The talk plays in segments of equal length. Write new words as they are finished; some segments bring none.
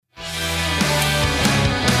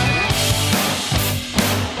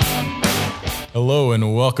Hello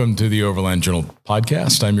and welcome to the Overland Journal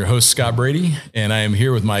podcast. I'm your host, Scott Brady, and I am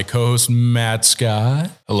here with my co-host, Matt Scott.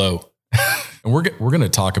 Hello. And we're going to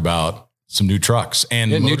talk about some new trucks and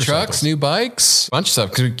new trucks, new bikes, bunch of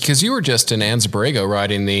stuff. Because you were just in Anza-Borrego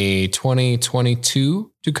riding the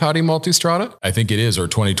 2022 Ducati Multistrada. I think it is, or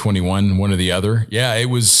 2021, one or the other. Yeah, it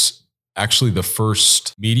was actually the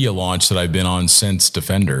first media launch that I've been on since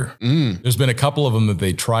Defender. There's been a couple of them that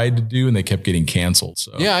they tried to do and they kept getting canceled.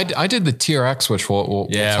 So yeah, I did the TRX, which we'll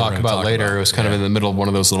talk about later. It was kind of in the middle of one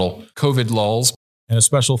of those little COVID lulls. And a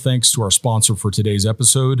special thanks to our sponsor for today's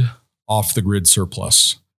episode, Off the Grid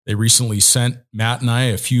Surplus. They recently sent Matt and I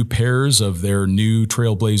a few pairs of their new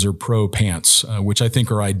Trailblazer Pro pants, which I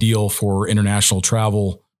think are ideal for international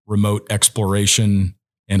travel, remote exploration,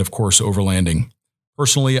 and of course, overlanding.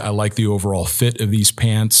 Personally, I like the overall fit of these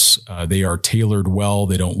pants. They are tailored well.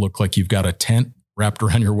 They don't look like you've got a tent wrapped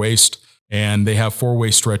around your waist. And they have 4-way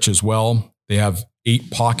stretch as well. They have 8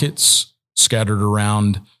 pockets scattered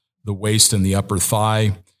around the waist and the upper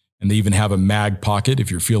thigh. And they even have a mag pocket if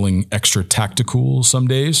you're feeling extra tactical some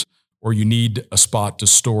days, or you need a spot to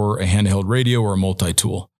store a handheld radio or a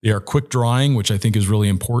multi-tool. They are quick drying, which I think is really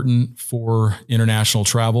important for international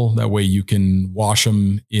travel. That way you can wash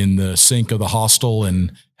them in the sink of the hostel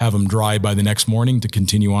and have them dry by the next morning to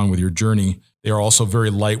continue on with your journey. They are also very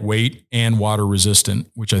lightweight and water resistant,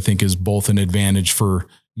 which I think is both an advantage for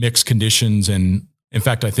mixed conditions. And in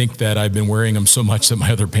fact, I think that I've been wearing them so much that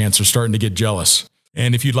my other pants are starting to get jealous.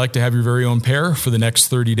 And if you'd like to have your very own pair for the next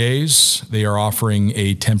 30 days, they are offering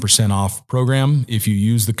a 10% off program if you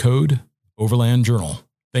use the code Overland Journal.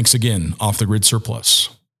 Thanks again, Off the Grid Surplus.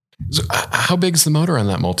 So how big is the motor on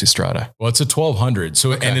that Multistrada? Well, it's a 1200.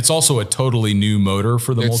 So, okay. And it's also a totally new motor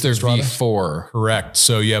for the Multistrada. It's their V4. Correct.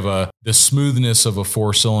 So you have the smoothness of a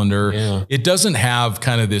 4-cylinder. Yeah. It doesn't have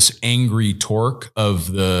kind of this angry torque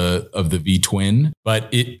of the V-twin,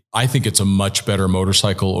 but I think it's a much better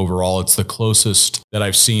motorcycle overall. It's the closest that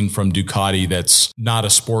I've seen from Ducati that's not a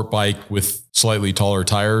sport bike with slightly taller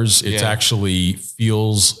tires. It actually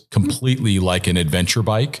feels completely like an adventure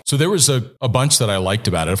bike. So there was a bunch that I liked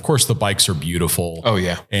about it. Of course, the bikes are beautiful. Oh,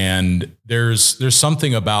 yeah. And there's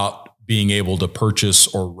something about being able to purchase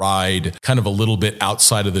or ride kind of a little bit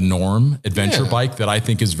outside of the norm adventure bike that I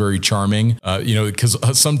think is very charming. Because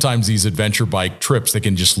sometimes these adventure bike trips, they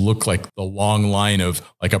can just look like the long line of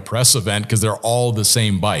like a press event because they're all the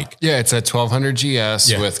same bike. Yeah, it's a 1200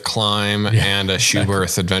 GS with climb and a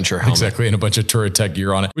Schuberth adventure helmet. Exactly, and a bunch of Touratech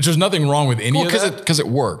gear on it, which there's nothing wrong with any of that. Because it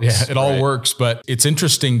works. Yeah, it all works, but it's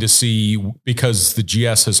interesting to see because the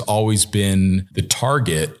GS has always been the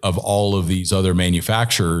target of all of these other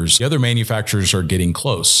manufacturers. The other manufacturers are getting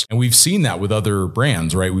close. And we've seen that with other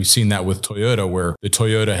brands, right? We've seen that with Toyota, where the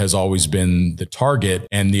Toyota has always been the target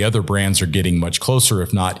and the other brands are getting much closer,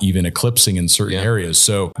 if not even eclipsing in certain areas.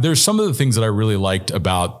 So there's some of the things that I really liked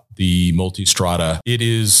about the Multistrada.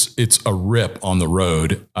 It's a rip on the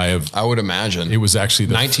road. I would imagine. It was actually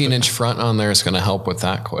the 19-inch front on there is going to help with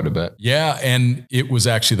that quite a bit. Yeah. And it was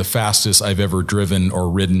actually the fastest I've ever driven or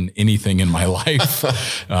ridden anything in my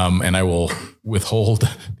life. And I will withhold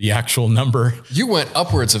the actual number. You went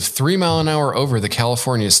upwards of 3 miles an hour over the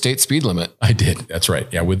California state speed limit. I did. That's right.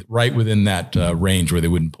 Yeah. Right within that range where they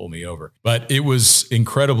wouldn't pull me over, but it was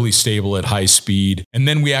incredibly stable at high speed. And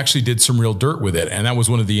then we actually did some real dirt with it. And that was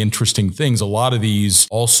one of the interesting things. A lot of these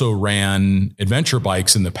also ran adventure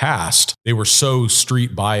bikes in the past. They were so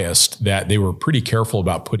street biased that they were pretty careful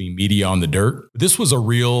about putting media on the dirt. This was a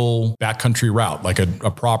real backcountry route, like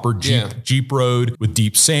a proper Jeep road with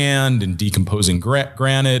deep sand and decomposing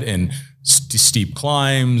granite and steep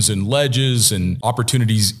climbs and ledges and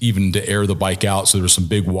opportunities even to air the bike out. So there were some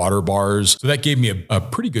big water bars. So that gave me a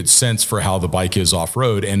pretty good sense for how the bike is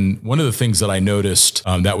off-road. And one of the things that I noticed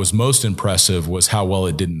that was most impressive was how well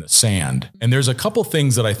it did in the sand. And there's a couple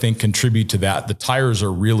things that I think contribute to that. The tires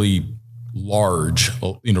are really large,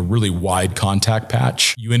 really wide contact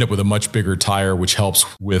patch. You end up with a much bigger tire, which helps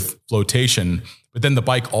with flotation. But then the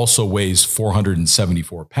bike also weighs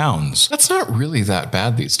 474 pounds. That's not really that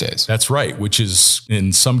bad these days. That's right, which is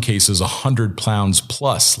in some cases 100 pounds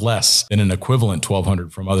plus less than an equivalent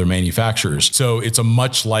 1200 from other manufacturers. So it's a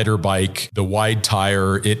much lighter bike. The wide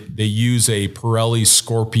tire, they use a Pirelli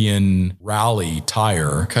Scorpion Rally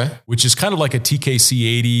tire, which is kind of like a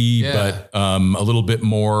TKC 80, but a little bit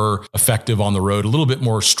more effective on the road, a little bit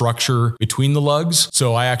more structure between the lugs.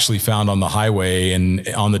 So I actually found on the highway and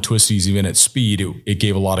on the twisties, even at speed, it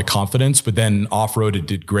gave a lot of confidence, but then off-road, it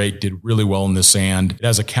did great, did really well in the sand. It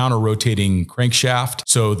has a counter-rotating crankshaft.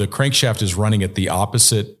 So the crankshaft is running at the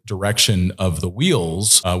opposite direction of the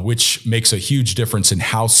wheels, which makes a huge difference in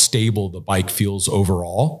how stable the bike feels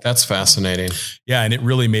overall. That's fascinating. Yeah, and it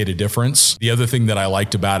really made a difference. The other thing that I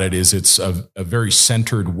liked about it is it's a very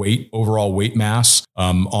centered overall weight mass.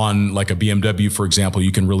 On like a BMW, for example,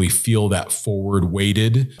 you can really feel that forward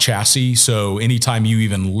weighted chassis. So anytime you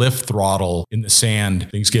even lift throttle in the sand,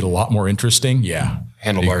 things get a lot more interesting. Yeah.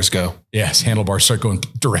 Handlebars go. Yes, handlebars start going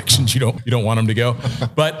directions you don't want them to go.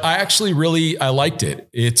 But I actually I liked it.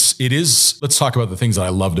 It is. Let's talk about the things that I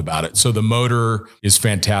loved about it. So the motor is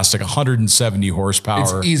fantastic, 170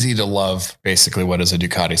 horsepower. It's easy to love. Basically, what is a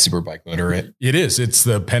Ducati Superbike motor? It is. It's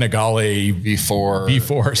the Panigale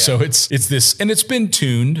V4. Yeah. So it's this, and it's been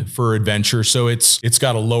tuned for adventure. So it's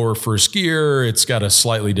got a lower first gear. It's got a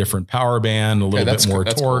slightly different power band, a little bit more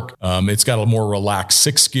torque. Cool. It's got a more relaxed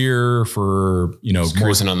sixth gear for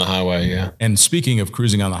cruising on the highway. Yeah. And speaking of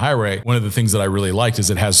cruising on the highway, one of the things that I really liked is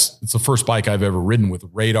it's the first bike I've ever ridden with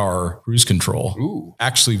radar cruise control. Ooh.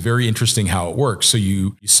 Actually, very interesting how it works. So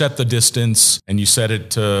you set the distance and you set it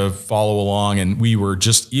to follow along. And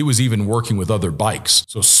it was even working with other bikes.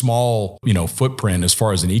 So small, footprint as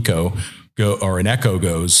far as an Echo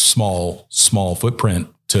goes, small footprint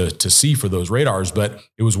to see for those radars, but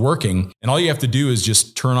it was working. And all you have to do is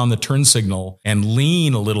just turn on the turn signal and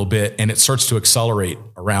lean a little bit, and it starts to accelerate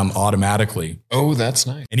around automatically. Oh, that's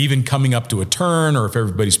nice. And even coming up to a turn, or if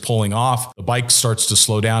everybody's pulling off, the bike starts to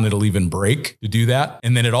slow down. It'll even brake to do that.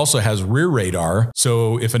 And then it also has rear radar.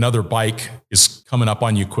 So if another bike is coming up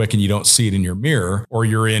on you quick and you don't see it in your mirror, or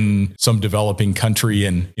you're in some developing country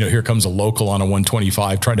and here comes a local on a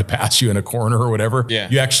 125 trying to pass you in a corner or whatever,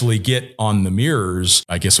 you actually get on the mirrors,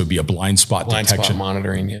 I guess it would be a blind spot detection.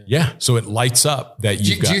 Monitoring. Yeah. So it lights up that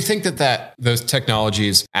do you think that those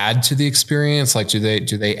technologies add to the experience? Like, do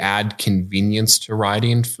they add convenience to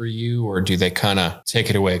riding for you, or do they kind of take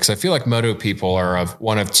it away? Because I feel like moto people are of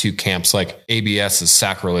one of two camps. Like ABS is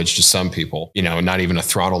sacrilege to some people. Not even a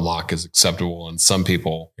throttle lock is acceptable, and some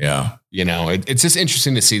people. Yeah. It's just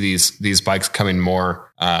interesting to see these bikes coming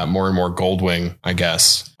more and more Goldwing, I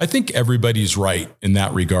guess. I think everybody's right in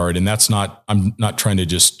that regard. And I'm not trying to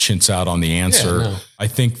just chintz out on the answer. Yeah, no. I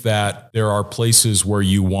think that there are places where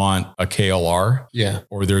you want a KLR. Yeah.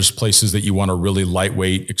 Or there's places that you want a really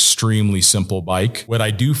lightweight, extremely simple bike. What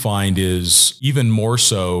I do find is even more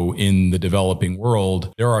so in the developing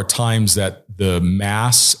world, there are times that the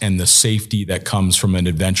mass and the safety that comes from an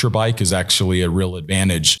adventure bike is actually a real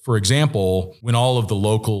advantage. For example, when all of the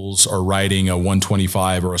locals are riding a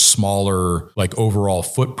 125 or a smaller, like overall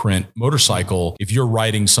footprint motorcycle, if you're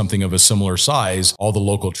riding something of a similar size, all the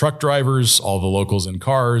local truck drivers, all the locals in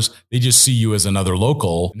cars, they just see you as another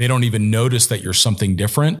local, and they don't even notice that you're something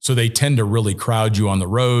different. So they tend to really crowd you on the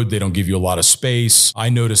road. They don't give you a lot of space. I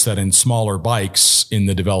notice that in smaller bikes in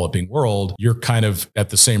the developing world, you're kind of at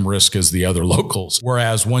the same risk as the other locals.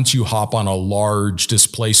 Whereas once you hop on a large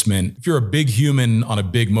displacement, if you're a big human on a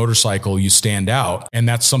big motorcycle, you stand out. And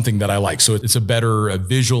that's something that I like. So it's a better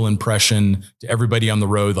visual impression to everybody on the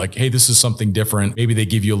road. Like, hey, this is something different. Maybe they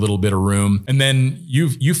give you a little bit of room. And then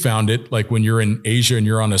you found it like when you're in Asia and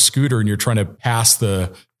you're on a scooter and you're trying to pass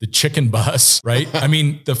the chicken bus, right? I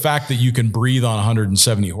mean, the fact that you can breathe on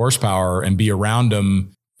 170 horsepower and be around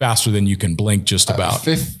them faster than you can blink just about.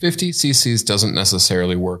 50 cc's doesn't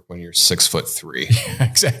necessarily work when you're 6'3". Yeah,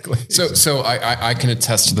 exactly. So I can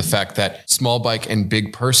attest to the fact that small bike and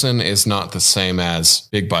big person is not the same as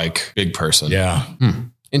big bike, big person. Yeah.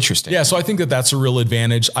 Interesting. Yeah. So I think that's a real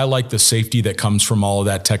advantage. I like the safety that comes from all of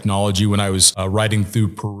that technology. When I was riding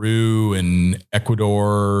through Peru and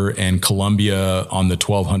Ecuador and Colombia on the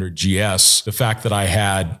 1200 GS, the fact that I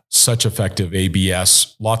had such effective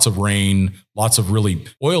ABS, lots of rain, lots of really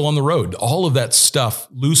oil on the road, all of that stuff,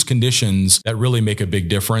 loose conditions that really make a big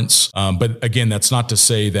difference. But again, that's not to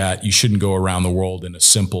say that you shouldn't go around the world in a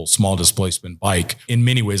simple, small displacement bike. In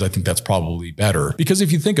many ways, I think that's probably better, because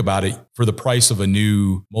if you think about it, for the price of a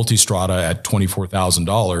new Multistrada at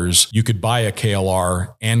 $24,000, you could buy a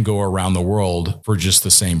KLR and go around the world for just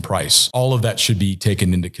the same price. All of that should be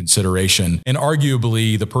taken into consideration. And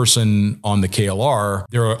arguably, the person on the KLR,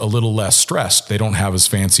 they're a little less stressed. They don't have as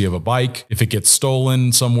fancy of a bike. If it gets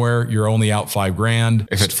stolen somewhere, you're only out $5,000.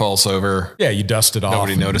 If it falls over, you dust it off.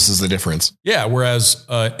 Nobody notices the difference. Yeah. Whereas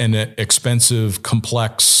an expensive,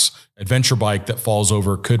 complex adventure bike that falls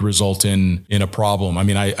over could result in a problem. I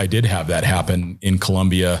mean, I did have that happen in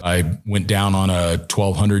Colombia. I went down on a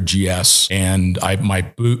 1200 GS and my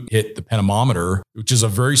boot hit the pnemometer, which is a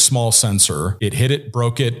very small sensor. It hit it,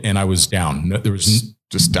 broke it, and I was down. There was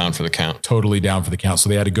just down for the count. Totally down for the count. So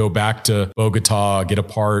they had to go back to Bogota, get a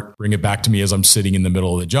part, bring it back to me as I'm sitting in the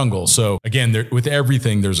middle of the jungle. So again, with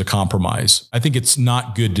everything, there's a compromise. I think it's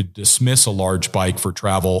not good to dismiss a large bike for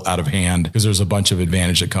travel out of hand because there's a bunch of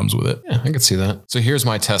advantage that comes with it. Yeah, I can see that. So here's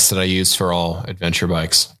my test that I use for all adventure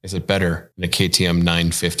bikes. Is it better than a KTM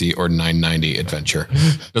 950 or 990 adventure?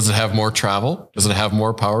 Does it have more travel? Does it have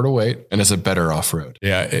more power to weight? And is it better off-road?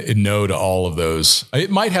 Yeah, no to all of those. It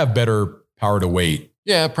might have better power to weight.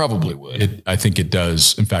 Yeah, it probably would. I think it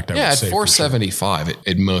does. In fact, I would say at 475, sure.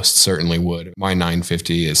 it most certainly would. My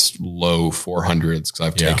 950 is low 400s because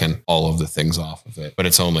I've taken all of the things off of it, but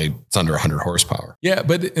it's under 100 horsepower. Yeah,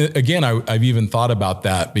 but again, I've even thought about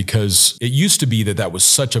that because it used to be that was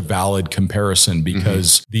such a valid comparison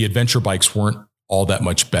because the adventure bikes weren't all that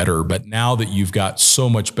much better. But now that you've got so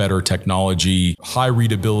much better technology, high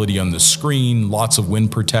readability on the screen, lots of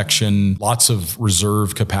wind protection, lots of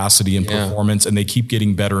reserve capacity and performance, and they keep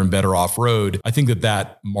getting better and better off-road, I think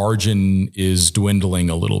that margin is dwindling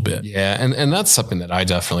a little bit. Yeah. And that's something that I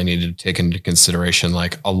definitely needed to take into consideration.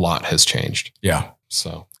 Like a lot has changed. Yeah.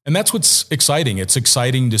 So. And that's what's exciting. It's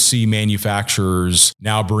exciting to see manufacturers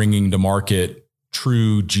now bringing to market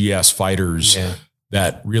true GS fighters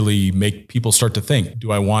that really make people start to think,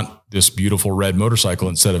 do I want this beautiful red motorcycle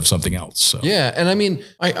instead of something else? So. Yeah. And I mean,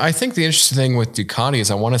 I think the interesting thing with Ducati is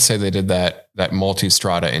I want to say they did that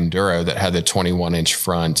multi-strata enduro that had the 21-inch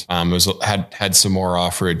front. Had some more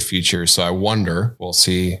off-road features. So I wonder, we'll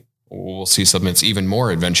see something that's even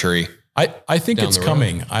more adventure-y. I think it's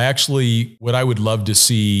coming. What I would love to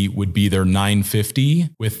see would be their 950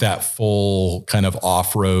 with that full kind of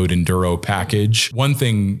off-road enduro package. One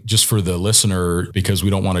thing just for the listener, because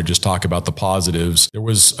we don't want to just talk about the positives, there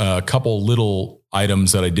was a couple little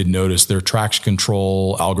items that I did notice. Their traction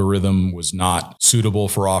control algorithm was not suitable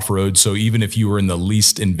for off-road. So even if you were in the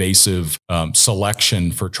least invasive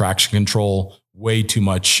selection for traction control, way too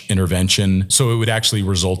much intervention. So it would actually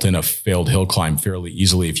result in a failed hill climb fairly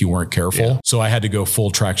easily if you weren't careful. Yeah. So I had to go full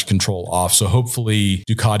traction control off. So hopefully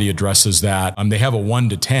Ducati addresses that. They have a 1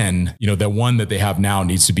 to 10, the one that they have now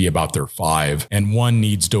needs to be about their 5, and 1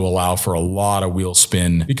 needs to allow for a lot of wheel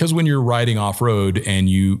spin because when you're riding off road and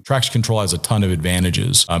traction control has a ton of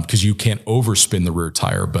advantages because you can't overspin the rear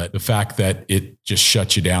tire, but the fact that it just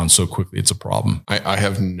shuts you down so quickly, it's a problem. I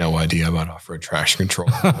have no idea about off-road traction control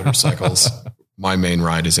motorcycles. My main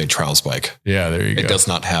ride is a trials bike. Yeah, there you go. It does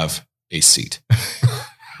not have a seat.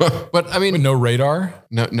 But I mean, with no radar,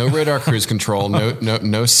 no radar cruise control,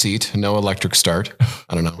 no seat, no electric start.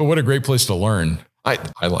 I don't know. But what a great place to learn. I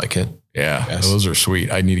like it. Yeah, those are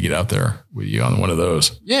sweet. I need to get out there with you on one of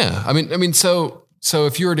those. Yeah, I mean, so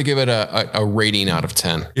if you were to give it a rating out of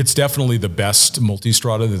 10, it's definitely the best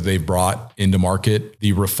multistrada that they've brought into market.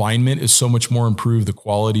 The refinement is so much more improved. The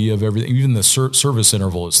quality of everything, even the service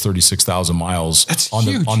interval is 36,000 miles. That's on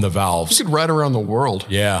huge. On the valves. You could ride around the world.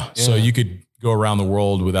 Yeah. So you could go around the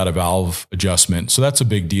world without a valve adjustment. So that's a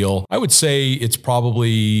big deal. I would say it's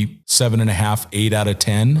probably 7.5, 8 out of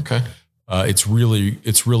 10. Okay. It's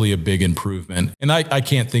really a big improvement. And I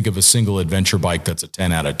can't think of a single adventure bike that's a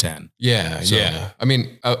 10 out of 10. Yeah. So, yeah. I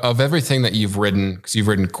mean, of everything that you've ridden, because you've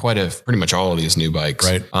ridden pretty much all of these new bikes,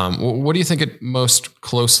 right? What do you think it most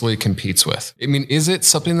closely competes with? I mean, is it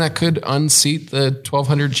something that could unseat the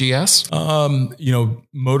 1200 GS?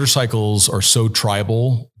 Motorcycles are so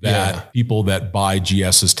tribal that people that buy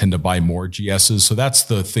GSs tend to buy more GSs. So that's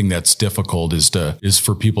the thing that's difficult is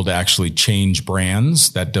for people to actually change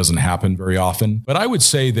brands. That doesn't happen very often. But I would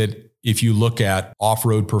say that if you look at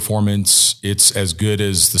off-road performance, it's as good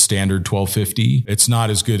as the standard 1250. It's not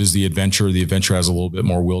as good as the Adventure. The Adventure has a little bit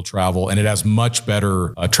more wheel travel and it has much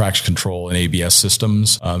better traction control and ABS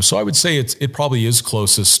systems. So I would say it probably is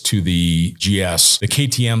closest to the GS. The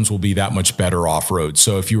KTMs will be that much better off-road.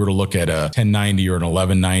 So if you were to look at a 1090 or an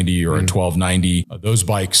 1190 or a 1290, those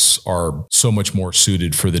bikes are so much more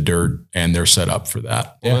suited for the dirt and they're set up for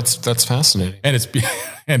that. Well, that's fascinating. And it's beautiful.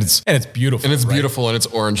 And it's beautiful and it's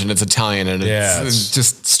orange and it's Italian and it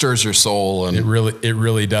just stirs your soul. And it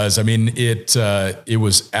really does. I mean, it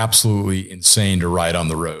was absolutely insane to ride on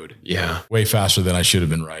the road. Yeah. Way faster than I should have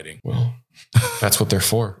been riding. Well, that's what they're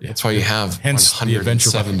for. That's why you have hence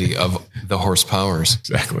 170 of the horsepowers.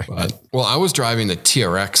 Exactly. Well, I was driving the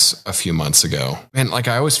TRX a few months ago. And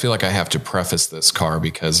I always feel like I have to preface this car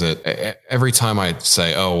because every time I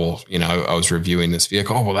say, oh, well, I was reviewing this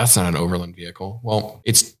vehicle. Oh, well, that's not an overland vehicle. Well,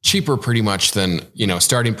 it's cheaper pretty much than,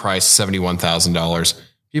 starting price, $71,000.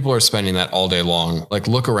 people are spending that all day long. Like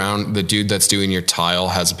look around, the dude that's doing your tile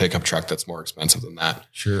has a pickup truck that's more expensive than that.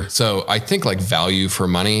 Sure. So I think like value for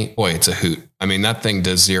money, boy, it's a hoot. I mean, that thing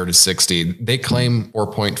does 0 to 60. They claim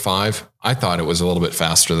 4.5. I thought it was a little bit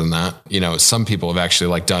faster than that. You know, some people have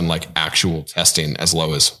actually like done like actual testing as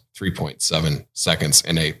low as 3.7 seconds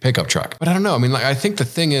in a pickup truck. But I don't know. I mean, like, I think the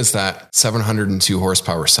thing is that 702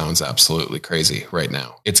 horsepower sounds absolutely crazy right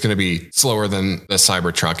now. It's going to be slower than the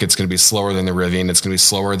Cybertruck. It's going to be slower than the Rivian. It's going to be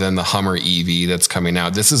slower than the Hummer EV that's coming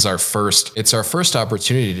out. This is our first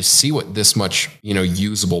opportunity to see what this much, you know,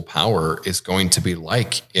 usable power is going to be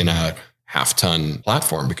like in a half-ton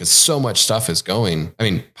platform, because so much stuff is going. I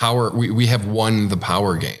mean, power, we have won the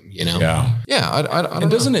power game, you know? Yeah. I don't know.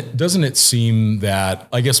 Doesn't it seem that,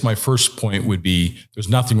 I guess my first point would be, there's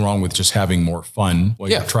nothing wrong with just having more fun while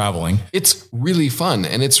you're traveling. It's really fun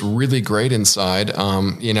and it's really great inside.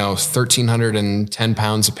 1,310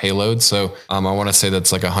 pounds of payload. So I want to say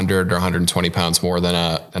that's like 100 or 120 pounds more than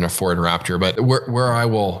a Ford Raptor. But where I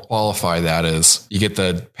will qualify that is you get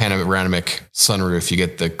the panoramic sunroof, you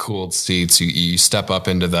get the cooled seats, you step up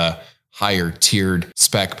into the higher tiered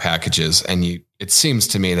spec packages, and it seems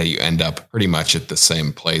to me that you end up pretty much at the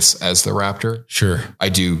same place as the Raptor. Sure. I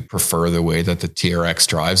do prefer the way that the TRX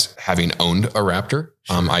drives, having owned a Raptor.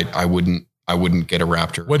 Sure. I wouldn't get a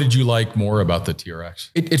Raptor. What did you like more about the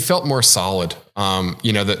TRX? It felt more solid.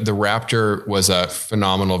 The Raptor was a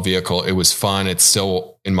phenomenal vehicle. It was fun. It's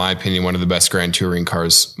still, in my opinion, one of the best Grand Touring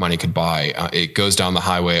cars money could buy. It goes down the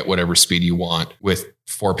highway at whatever speed you want with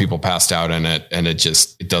 4 people passed out in it, and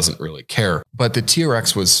it doesn't really care. But the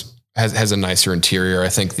TRX has a nicer interior. I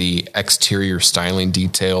think the exterior styling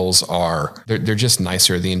details they're just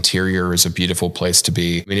nicer. The interior is a beautiful place to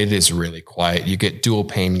be. I mean, it is really quiet. You get dual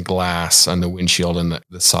pane glass on the windshield and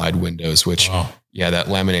the side windows, which that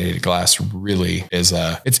laminated glass really is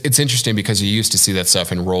it's interesting, because you used to see that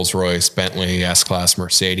stuff in Rolls-Royce, Bentley, S-Class,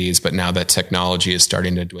 Mercedes, but now that technology is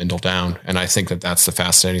starting to dwindle down. And I think that that's the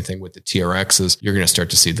fascinating thing with the TRX is you're going to start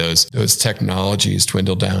to see those technologies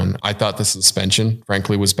dwindle down. I thought the suspension,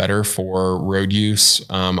 frankly, was better for road use.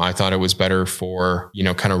 I thought it was better for,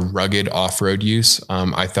 kind of rugged off-road use.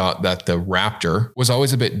 I thought that the Raptor was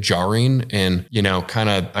always a bit jarring and, kind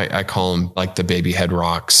of, I call them like the baby head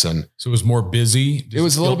rocks. And so it was more busy. It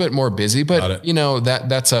was a little bit more busy, but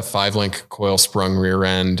that's a 5-link coil sprung rear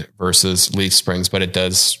end versus leaf springs. But it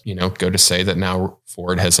does, go to say that now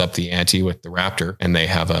Ford has upped the ante with the Raptor, and they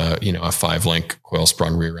have a 5-link coil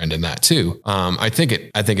sprung rear end in that too. I think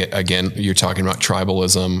it again, you're talking about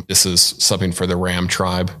tribalism. This is something for the Ram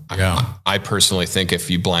tribe. Yeah. I personally think if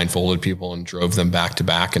you blindfolded people and drove them back to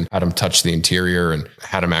back and had them touch the interior and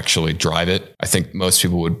had them actually drive it, I think most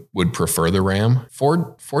people would prefer the Ram.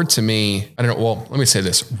 Ford to me, I don't know. Well, let me say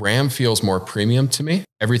this. Ram feels more premium to me.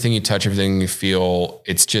 Everything you touch, everything you feel,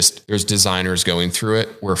 it's just, there's designers going through it,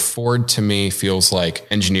 where Ford to me feels like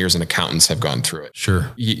engineers and accountants have gone through it.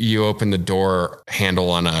 Sure. You open the door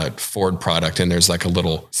handle on a Ford product and there's like a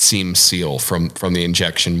little seam seal from the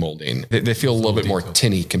injection molding. They feel a little bit more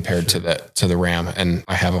tinny compared to the Ram. And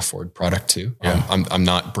I have a Ford product too. Yeah. I'm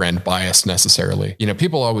not brand biased necessarily.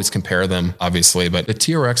 People always compare them, obviously, but the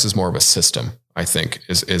TRX is more of a system, I think,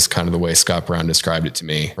 is kind of the way Scott Brown described it to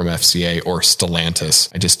me from FCA, or Stellantis.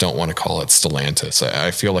 I just don't want to call it Stellantis.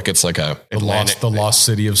 I feel like it's like the lost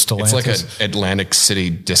city of Stellantis. It's like an Atlantic City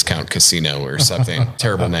discount casino or something.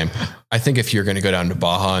 Terrible name. I think if you're going to go down to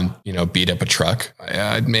Baja and, beat up a truck,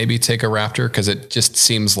 I'd maybe take a Raptor, because it just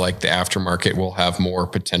seems like the aftermarket will have more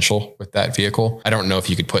potential with that vehicle. I don't know if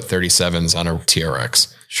you could put 37s on a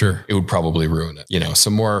TRX. Sure. It would probably ruin it.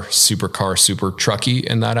 Some more supercar, super trucky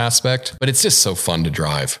in that aspect, but it's just so fun to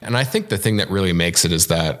drive. And I think the thing that really makes it is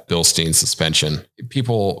that Bilstein suspension.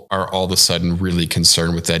 People are all of a sudden really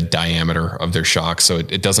concerned with that diameter of their shocks. So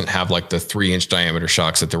it doesn't have like the 3-inch diameter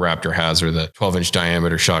shocks that the Raptor has, or the 12-inch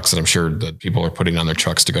diameter shocks that I'm sure that people are putting on their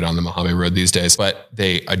trucks to go down the Mojave Road these days, but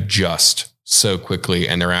they adjust so quickly.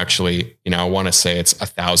 And they're actually, I want to say it's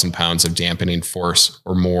 1,000 pounds of dampening force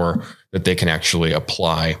or more that they can actually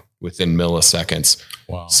apply within milliseconds.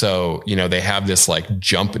 Wow. So, they have this like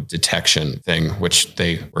jump detection thing, which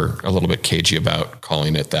they were a little bit cagey about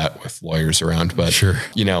calling it that with lawyers around. But, sure.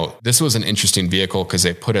 This was an interesting vehicle because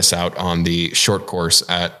they put us out on the short course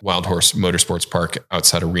at Wild Horse Motorsports Park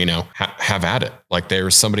outside of Reno. Have at it. Like there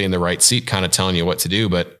was somebody in the right seat kind of telling you what to do,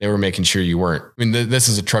 but they were making sure you weren't. I mean, this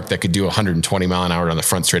is a truck that could do 120 mile an hour on the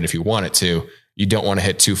front straight if you want it to. You don't want to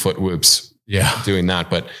hit 2-foot whoops doing that.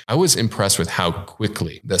 But I was impressed with how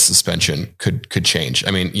quickly the suspension could change.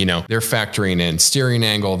 I mean, they're factoring in steering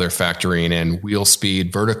angle, they're factoring in wheel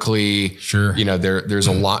speed vertically. Sure. There's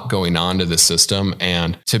a lot going on to the system,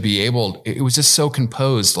 and to be able, it was just so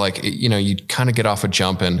composed. Like, you'd kind of get off a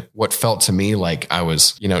jump, and what felt to me like I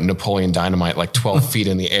was, Napoleon Dynamite, like 12 feet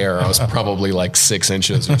in the air. I was probably like 6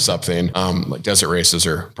 inches or something. Like desert races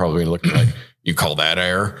are probably looking like, you call that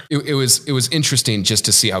air? It was interesting just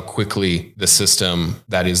to see how quickly the system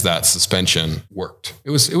that is that suspension worked.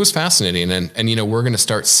 It was fascinating. And we're going to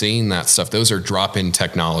start seeing that stuff. Those are drop-in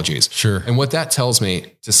technologies. Sure. And what that tells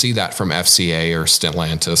me, to see that from FCA or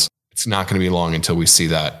Stellantis, it's not going to be long until we see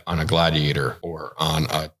that on a Gladiator or on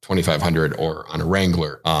a 2500 or on a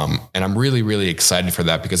Wrangler. And I'm really, really excited for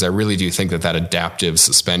that, because I really do think that adaptive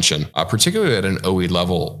suspension, particularly at an OE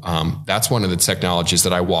level, that's one of the technologies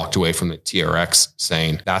that I walked away from the TRX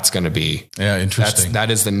saying that's going to be, interesting. That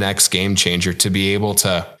is the next game changer, to be able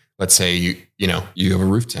to, let's say you have a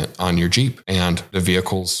roof tent on your Jeep and the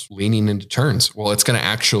vehicle's leaning into turns. Well, it's going to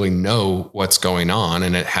actually know what's going on.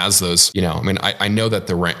 And it has those, I know that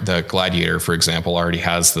the Gladiator, for example, already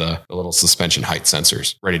has the little suspension height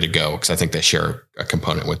sensors ready to go, because I think they share a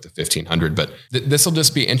component with the 1500. But this will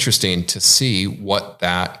just be interesting to see what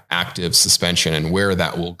that active suspension and where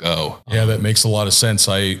that will go. Yeah, that makes a lot of sense.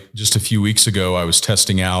 Just a few weeks ago, I was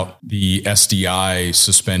testing out the SDI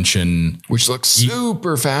suspension, which looks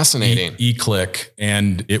super fascinating. E-Click,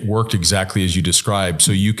 and it worked exactly as you described.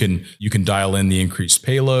 So you can dial in the increased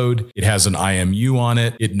payload. It has an IMU on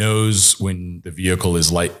it. It knows when the vehicle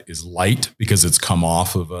is light because it's come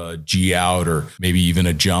off of a G out or maybe even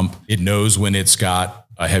a jump. It knows when it's got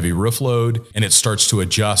a heavy roof load, and it starts to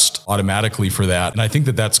adjust automatically for that. And I think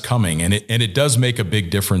that's coming, and it does make a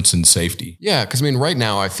big difference in safety. Yeah. Cause right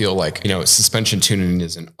now I feel like, suspension tuning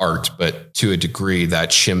is an art, but to a degree, that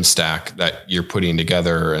shim stack that you're putting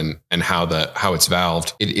together and how it's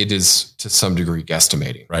valved, it is to some degree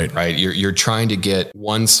guesstimating, right? You're trying to get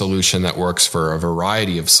one solution that works for a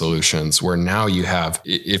variety of solutions, where now you have,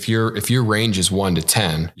 if your range is 1 to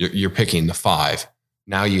 10, you're picking the 5.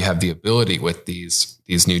 Now you have the ability with these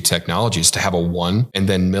new technologies to have a 1 and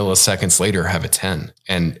then milliseconds later have a 10.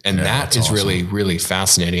 And that is awesome. Really, really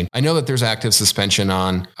fascinating. I know that there's active suspension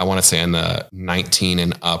on, I want to say on the 19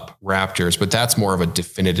 and up Raptors, but that's more of a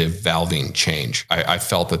definitive valving change. I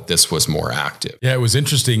felt that this was more active. Yeah, it was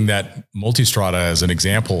interesting that Multistrada, as an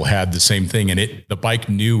example, had the same thing. And the bike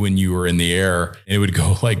knew when you were in the air, and it would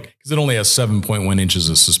go because it only has 7.1 inches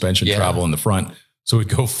of suspension travel in the front. So it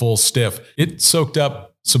would go full stiff. It soaked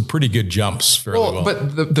up some pretty good jumps fairly well.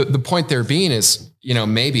 But the point there being is,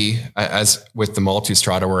 maybe as with the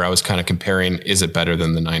Multistrada, where I was kind of comparing, is it better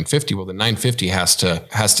than the 950? Well, the 950 has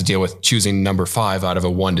to deal with choosing number 5 out of a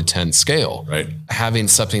 1 to 10 scale. Right. Having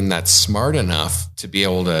something that's smart enough to be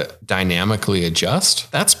able to dynamically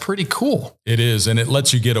adjust, that's pretty cool. It is. And it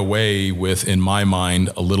lets you get away with, in my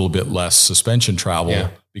mind, a little bit less suspension travel. Yeah.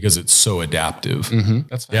 Because it's so adaptive. Mm-hmm.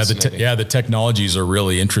 That's fascinating. The technologies are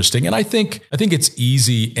really interesting. And I think it's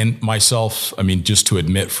easy. And myself, just to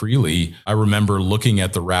admit freely, I remember looking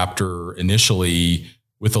at the Raptor initially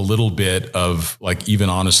with a little bit of even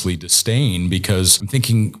honestly disdain, because I'm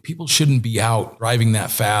thinking people shouldn't be out driving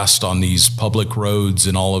that fast on these public roads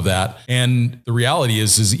and all of that. And the reality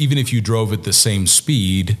is even if you drove at the same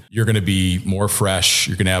speed, you're going to be more fresh.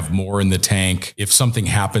 You're going to have more in the tank. If something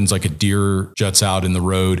happens, like a deer juts out in the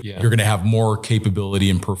road, you're going to have more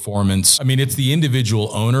capability and performance. It's the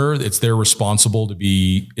individual owner. It's their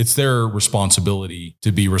responsibility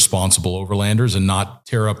to be responsible overlanders and not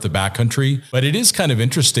tear up the backcountry. But it is kind of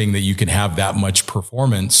interesting that you can have that much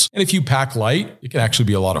performance. And if you pack light, it can actually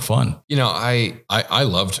be a lot of fun. I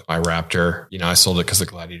loved my Raptor. I sold it because the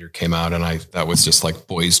Gladiator came out, and that was just like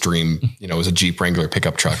boy's dream. It was a Jeep Wrangler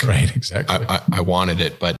pickup truck. Right, exactly. I wanted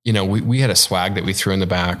it, but we had a swag that we threw in the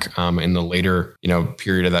back. In the later,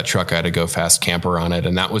 period of that truck, I had a Go Fast camper on it,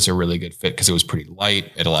 and that was a really good fit because it was pretty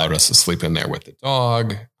light. It allowed us to sleep in there with the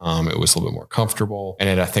dog. It was a little bit more comfortable,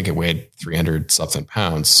 and I think it weighed 300 something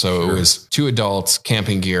pounds. So It was 2 adults,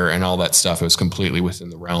 camping gear, and all that stuff. It was completely within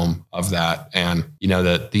the realm of that. And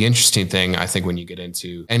the interesting thing, I think, when you get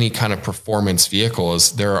into any kind of performance vehicle,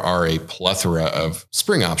 is there are a plethora of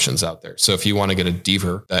spring options out there. So if you want to get a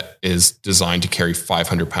Deaver that is designed to carry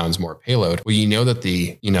 500 pounds more payload, well, that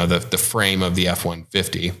the frame of the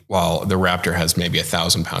F-150, while the Raptor has maybe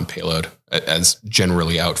 1,000 pound payload as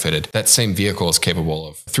generally outfitted, that same vehicle is capable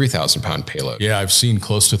of 3,000 pound payload. Yeah, I've seen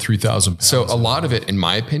close to 3,000 pounds. So a lot of it, in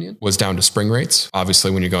my opinion, was down to spring rates.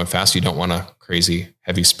 Obviously, when you're going fast, you don't want a crazy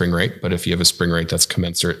heavy spring rate, but if you have a spring rate that's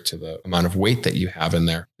commensurate to the amount of weight that you have in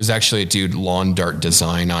there. There's actually a dude, Lawn Dart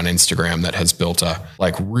Design, on Instagram that has built a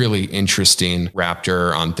like really interesting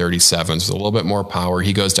Raptor on 37s with a little bit more power.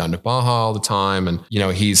 He goes down to Baja all the time, and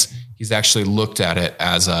he's actually looked at it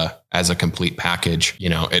as a complete package.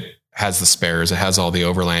 It has the spares, it has all the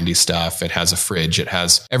overlandy stuff, it has a fridge, it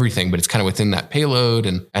has everything, but it's kind of within that payload,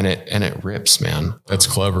 and it rips, man. That's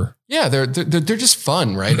clever. Yeah, they're just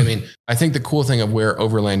fun, right? I mean, I think the cool thing of where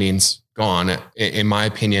overlanding's gone, in my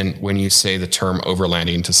opinion, when you say the term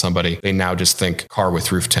overlanding to somebody, they now just think car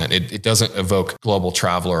with roof tent. It doesn't evoke global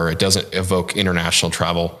traveler. It doesn't evoke international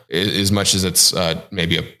travel as much as it's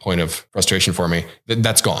maybe a point of frustration for me.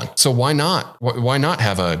 That's gone. So why not? Why not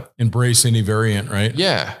have embrace any variant, right?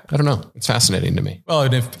 Yeah. I don't know. It's fascinating to me. Well,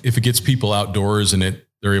 and if it gets people outdoors and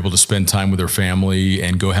they're able to spend time with their family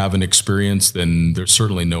and go have an experience, then there's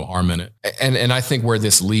certainly no harm in it. And I think where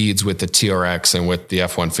this leads with the TRX and with the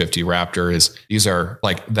F-150 Raptor is these are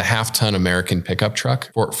like the half-ton American pickup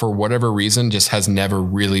truck for whatever reason just has never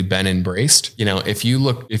really been embraced. If you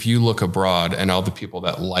look abroad and all the people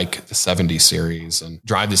that like the 70 series and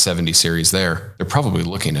drive the 70 series they're probably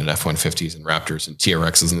looking at F-150s and Raptors and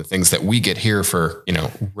TRXs and the things that we get here for,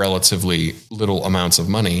 relatively little amounts of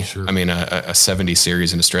money. Sure. I mean, a 70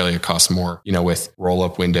 series in Australia costs more, with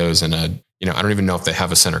roll-up windows and I don't even know if they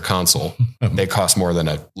have a center console. They cost more than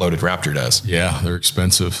a loaded Raptor does. Yeah, they're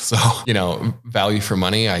expensive. So, value for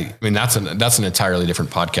money. I mean, that's an entirely different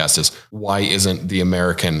podcast is why isn't the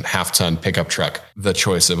American half-ton pickup truck the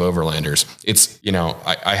choice of overlanders? It's,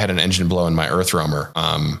 I had an engine blow in my Earth Roamer.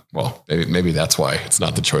 Well, maybe that's why it's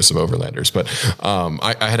not the choice of overlanders, but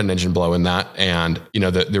I had an engine blow in that. And,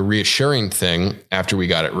 the reassuring thing after we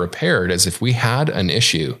got it repaired is if we had an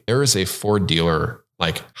issue, there is a Ford dealer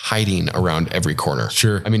like hiding around every corner.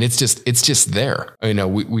 Sure. I mean, it's just there.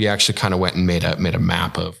 We actually kind of went and made a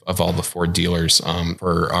map of all the Ford dealers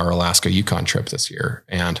for our Alaska Yukon trip this year.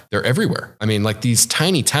 And they're everywhere. I mean, like these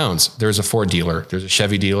tiny towns, there's a Ford dealer, there's a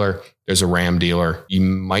Chevy dealer, there's a Ram dealer. You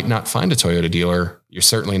might not find a Toyota dealer. You're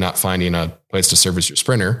certainly not finding a place to service your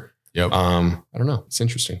Sprinter. Yep. I don't know. It's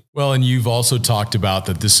interesting. Well, and you've also talked about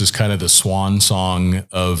that this is kind of the swan song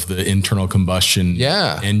of the internal combustion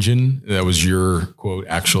engine. That was your quote,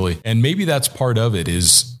 actually. And maybe that's part of it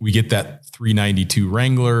is we get that 392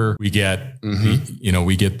 Wrangler. We get,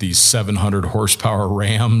 we get these 700 horsepower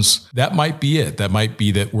Rams. That might be it. That might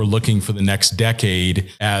be that we're looking for the next decade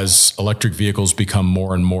as electric vehicles become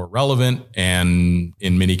more and more relevant and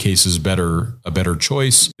in many cases a better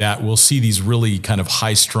choice, that we'll see these really kind of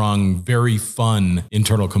high strung, very fun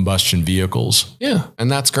internal combustion vehicles. Yeah. And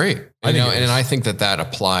that's great. I think that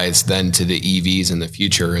applies then to the EVs in the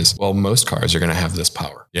future as well. Most cars are going to have this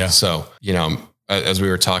power. Yeah. So, as we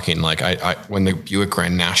were talking, like when the Buick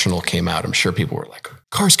Grand National came out, I'm sure people were like,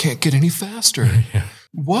 cars can't get any faster. Yeah.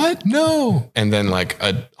 What? No. And then like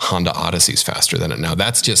a Honda Odyssey's faster than it now.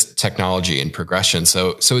 That's just technology and progression.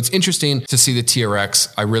 So it's interesting to see the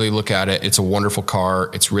TRX. I really look at it. It's a wonderful car.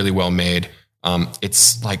 It's really well made.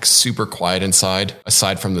 It's like super quiet inside,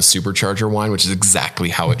 aside from the supercharger whine, which is exactly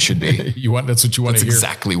how it should be. That's what you want to hear.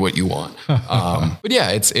 Exactly what you want. But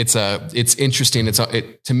yeah, it's interesting.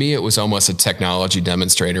 To me, it was almost a technology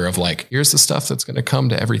demonstrator of like, here's the stuff that's going to come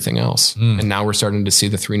to everything else. And now we're starting to see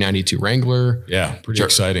the 392 Wrangler. Yeah. Pretty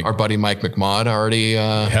exciting. Our buddy Mike McMaud already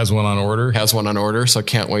has one on order. So I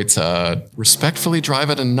can't wait to respectfully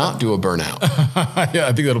drive it and not do a burnout. Yeah.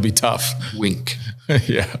 I think that'll be tough. Wink.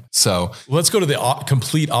 Yeah. So let's go to the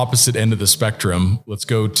complete opposite end of the spectrum. Let's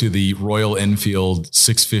go to the Royal Enfield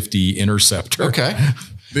 650 Interceptor. Okay.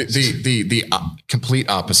 The complete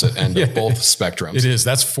opposite end of both spectrums. It is.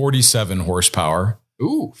 That's 47 horsepower.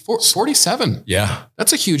 Ooh, 47. Yeah.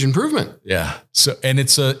 That's a huge improvement. Yeah. So, and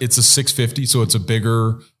it's a 650. So it's a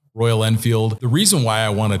bigger Royal Enfield. The reason why I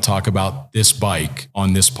want to talk about this bike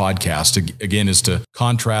on this podcast, again, is to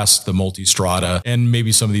contrast the Multistrada and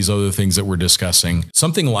maybe some of these other things that we're discussing.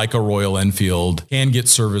 Something like a Royal Enfield can get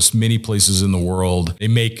serviced many places in the world. They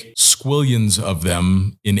make squillions of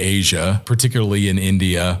them in Asia, particularly in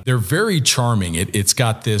India. They're very charming. It's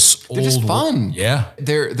got this They're just fun. Yeah.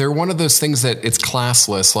 They're one of those things that it's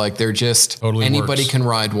classless. Like they're just totally anybody works. Can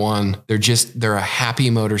ride one. They're a happy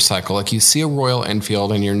motorcycle. Like you see a Royal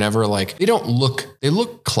Enfield and you're never like, they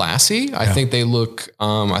look classy. Yeah. I think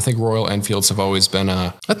Royal Enfields have always been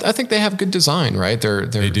I think they have good design, right?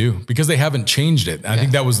 They do because they haven't changed it. I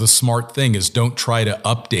think that was the smart thing is don't try to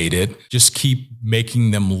update it. Just keep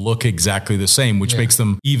making them look exactly the same, which makes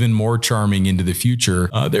them even more charming into the future.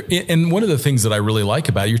 And one of the things that I really like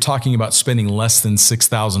about it, you're talking about spending less than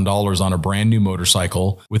 $6,000 on a brand new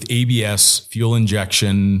motorcycle with ABS, fuel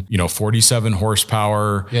injection, 47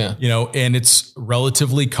 horsepower, and it's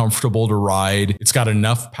relatively comfortable to ride. It's got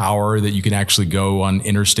enough power that you can actually go on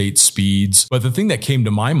interstate speeds. But the thing that came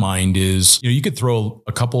to my mind is, you could throw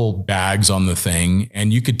a couple bags on the thing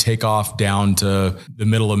and you could take off down to the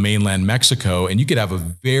middle of mainland Mexico and you could have a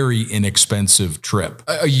very inexpensive trip.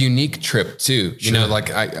 A unique trip too.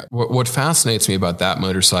 What fascinates me about that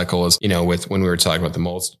motorcycle is, when we were talking about the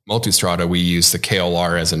Multistrada, we use the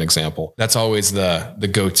KLR as an example. That's always the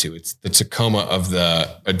go-to. It's the Tacoma of the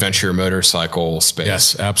adventure motorcycle space.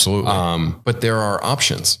 Yes, absolutely. But there are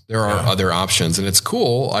options. There are other options, and it's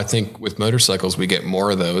cool. I think with motorcycles, we get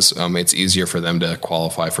more of those. It's easier for them to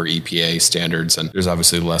qualify for EPA standards, and there's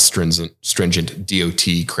obviously less stringent DOT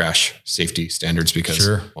crash safety standards because,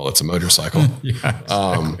 it's a motorcycle.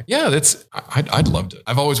 I'd love to.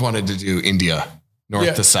 I've always wanted to do India.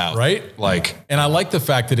 North to south. Right? And I like the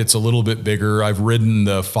fact that it's a little bit bigger. I've ridden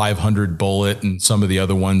the 500 Bullet and some of the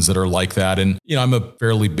other ones that are like that. And, I'm a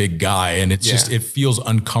fairly big guy and it's just, it feels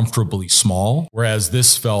uncomfortably small. Whereas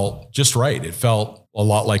this felt just right. It felt a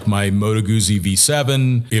lot like my Moto Guzzi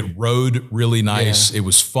V7. It rode really nice. Yeah. It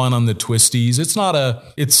was fun on the twisties.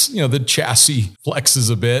 The chassis flexes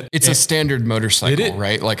a bit. It's a standard motorcycle,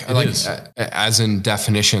 right? As in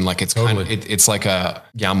definition, it's totally. It's like a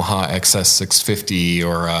Yamaha XS650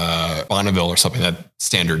 or a Bonneville or something, that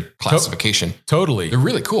standard classification. Totally. They're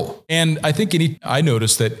really cool. And I think I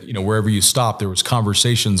noticed that, wherever you stop, there was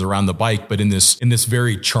conversations around the bike, but in this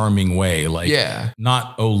very charming way,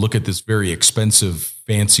 not, oh, look at this very expensive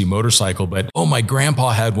fancy motorcycle, but my grandpa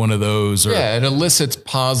had one of those. It elicits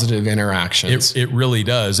positive interactions. It really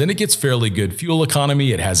does. And it gets fairly good fuel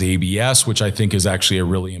economy. It has ABS, which I think is actually a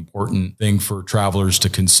really important thing for travelers to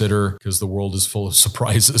consider because the world is full of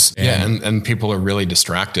surprises. And people are really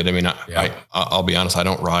distracted. I mean, I'll be honest, I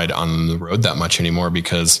don't ride on the road that much anymore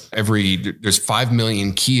because there's 5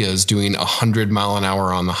 million Kias doing 100 mile an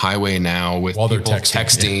hour on the highway now with while people they're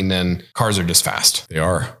texting and cars are just fast. They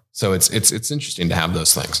are. So it's interesting to have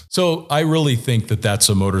those things. So I really think that that's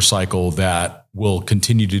a motorcycle that will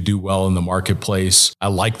continue to do well in the marketplace. I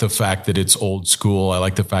like the fact that it's old school. I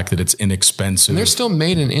like the fact that it's inexpensive. And they're still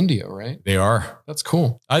made in India, right? They are. That's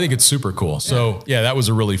cool. I think it's super cool. So that was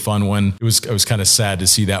a really fun one. I was kind of sad to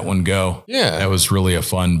see that one go. Yeah. That was really a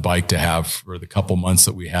fun bike to have for the couple months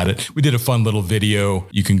that we had it. We did a fun little video.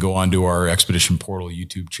 You can go onto our Expedition Portal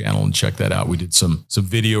YouTube channel and check that out. We did some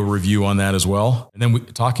video review on that as well. And then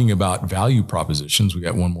talking about value propositions, we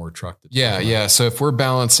got one more truck. So if we're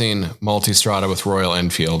balancing Multistrada with Royal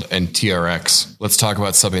Enfield and TRX, let's talk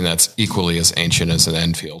about something that's equally as ancient as an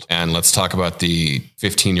Enfield. And let's talk about the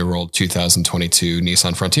 15-year-old 2022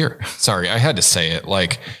 Nissan Frontier. Sorry, I had to say it.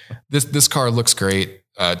 This car looks great.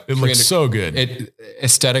 It looks so good.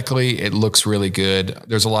 Aesthetically, it looks really good.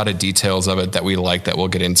 There's a lot of details of it that we like that we'll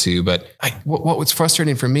get into. But what was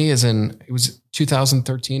frustrating for me is it was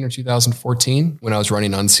 2013 or 2014 when I was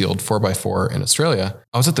running unsealed 4x4 in Australia.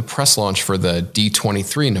 I was at the press launch for the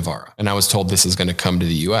D23 Navara, and I was told this is going to come to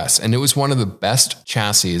the US. And it was one of the best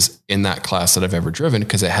chassis in that class that I've ever driven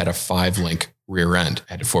because it had a 5-link rear end. It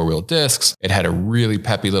had 4-wheel discs. It had a really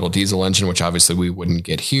peppy little diesel engine, which obviously we wouldn't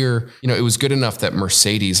get here. It was good enough that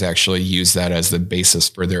Mercedes actually used that as the basis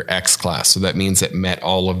for their X class. So that means it met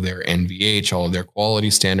all of their NVH, all of their quality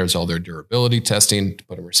standards, all their durability testing to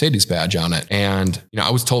put a Mercedes badge on it. And, I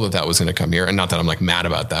was told that was going to come here, and not that I'm mad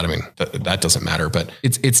about that. I mean, that doesn't matter, but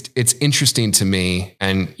it's interesting to me.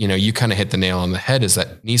 And, you kind of hit the nail on the head is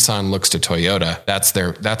that Nissan looks to Toyota. That's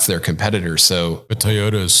their competitor. So, but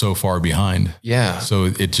Toyota is so far behind. Yeah. So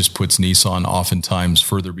it just puts Nissan oftentimes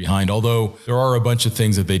further behind, although there are a bunch of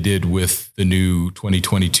things that they did with the new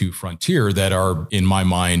 2022 Frontier that are, in my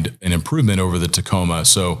mind, an improvement over the Tacoma.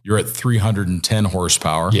 So you're at 310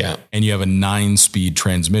 horsepower and you have a 9-speed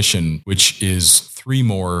transmission, which is 3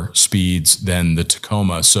 more speeds than the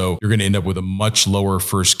Tacoma. So you're going to end up with a much lower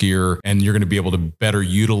first gear and you're going to be able to better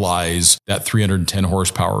utilize that 310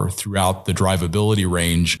 horsepower throughout the drivability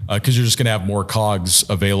range because you're just going to have more cogs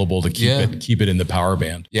available to keep it in the power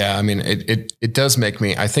band. Yeah. I mean, it does make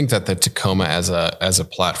me, I think that the Tacoma as a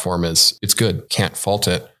platform it's good. Can't fault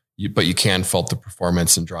it. But you can fault the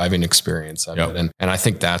performance and driving experience of it. And I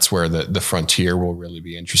think that's where the Frontier will really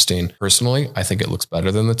be interesting. Personally, I think it looks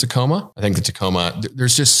better than the Tacoma. I think the Tacoma,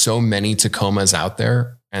 there's just so many Tacomas out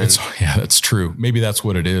there And that's true. Maybe that's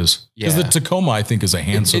what it is. Because the Tacoma, I think, is a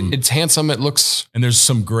handsome. It's handsome. It looks. And there's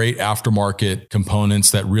some great aftermarket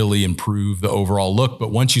components that really improve the overall look.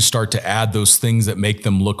 But once you start to add those things that make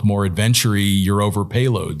them look more adventure-y, you're over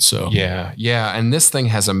payload. So yeah. And this thing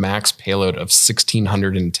has a max payload of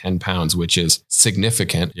 1,610 pounds, which is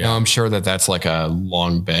significant. Now, I'm sure that's like a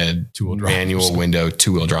long bed, manual window,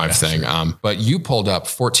 two-wheel drive thing. But you pulled up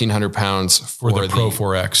 1,400 pounds for the Pro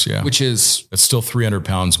 4X, which is that's still 300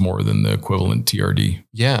 pounds more than the equivalent TRD.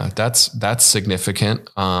 Yeah, that's significant.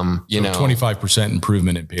 So 25%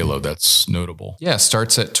 improvement in payload. That's notable. Yeah,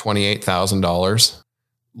 starts at $28,000.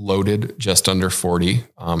 Loaded just under 40.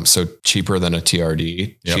 So cheaper than a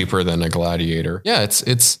TRD, cheaper than a Gladiator. Yeah,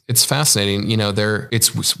 it's fascinating.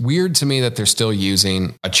 It's weird to me that they're still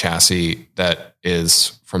using a chassis that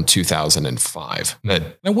is from 2005.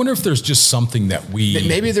 That I wonder if there's just something that we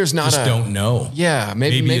don't know. Yeah,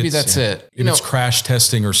 maybe that's it. It's crash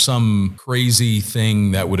testing or some crazy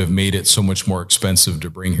thing that would have made it so much more expensive to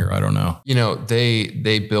bring here. I don't know.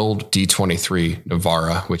 They build D23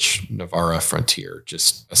 Navara, which Navara Frontier,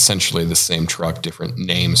 just essentially the same truck, different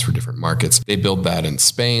names for different markets. They build that in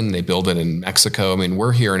Spain. They build it in Mexico. I mean,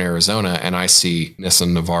 we're here in Arizona and I see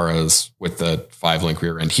Nissan Navaras with the 5-link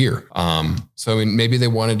rear end here. So, I mean, maybe they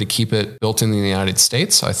wanted to keep it built in the United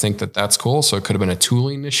States. I think that's cool. So it could have been a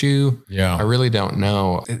tooling issue. Yeah. I really don't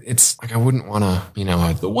know. It's like, I wouldn't want to,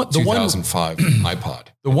 a 2005 iPod.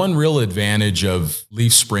 The one real advantage of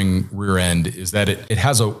leaf spring rear end is that it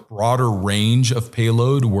has a broader range of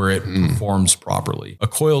payload where it performs properly. A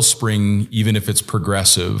coil spring, even if it's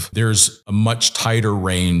progressive, there's a much tighter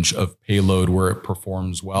range of payload where it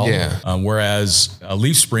performs well. Yeah. Whereas a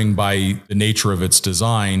leaf spring, by the nature of its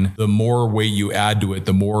design, the more weight you add to it,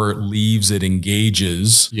 the more leaves it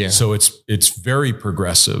engages. Yeah. So it's very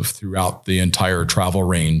progressive throughout the entire travel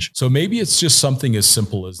range. So maybe it's just something as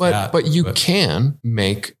simple as that. But you can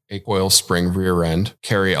make a coil spring rear end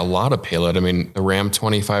carry a lot of payload. I mean, the Ram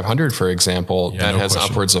 2500, for example, that has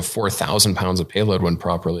upwards of 4,000 pounds of payload when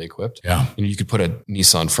properly equipped. Yeah. And you could put a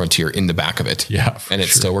Nissan Frontier in the back of it. Yeah. And it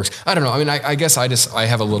still works. I don't know. I mean, I guess I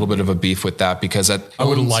have a little bit of a beef with that because I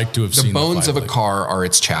would like to have seen the bones of a car are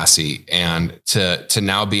its chassis. And to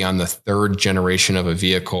now be on the third generation of a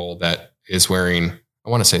vehicle that is wearing, I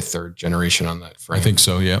want to say third generation on that frame. I think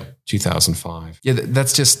so. Yeah. 2005. Yeah.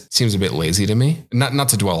 That's just seems a bit lazy to me. Not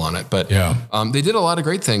to dwell on it, but they did a lot of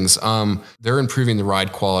great things. They're improving the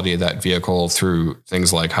ride quality of that vehicle through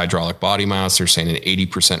things like hydraulic body mounts. They're saying an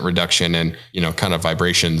 80% reduction in, kind of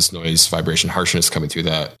vibrations, noise, vibration, harshness coming through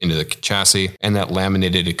into the chassis, and that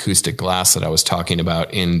laminated acoustic glass that I was talking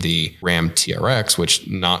about in the Ram TRX, which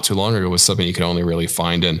not too long ago was something you could only really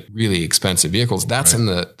find in really expensive vehicles. That's in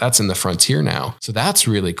the Frontier now. So that's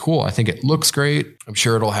really cool. I think it looks great. I'm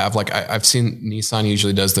sure it'll have, like, I've seen Nissan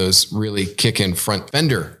usually does those really kick-in front.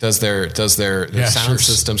 Fender does their sound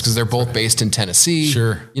systems because they're both based in Tennessee.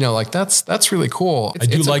 Sure. That's really cool. I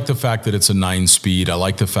do like the fact that it's a 9-speed. I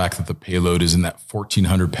like the fact that the payload is in that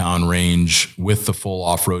 1,400 pound range with the full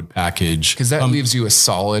off-road package. Because that leaves you a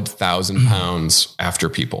solid 1,000 pounds after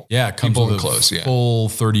people. Yeah. It comes with a full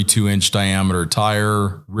 32-inch diameter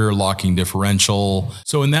tire, rear locking differential.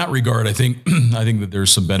 So in that regard, I think that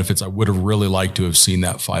there's some benefits. I would have really liked to have seen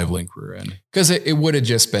that 5-link rear end. Because it would have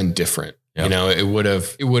just been different. Yep. It would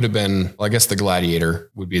have been, well, I guess the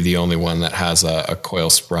Gladiator would be the only one that has a coil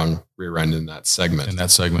sprung rear end in that segment.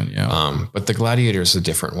 Yeah. But the Gladiator is a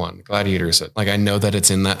different one. Gladiator's I know that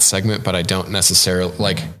it's in that segment, but I don't necessarily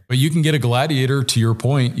But you can get a Gladiator, to your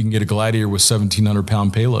point, you can get a Gladiator with 1,700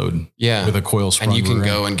 pound payload. Yeah. With a coil sprung and you can rear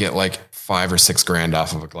go end. And get like $5,000 or $6,000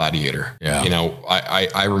 off of a Gladiator. Yeah.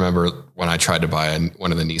 I remember when I tried to buy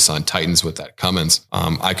one of the Nissan Titans with that Cummins,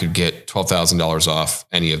 I could get $12,000 off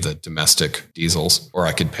any of the domestic diesels, or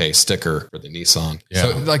I could pay sticker for the Nissan. Yeah.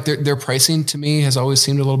 So like their pricing to me has always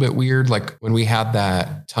seemed a little bit weird. Like when we had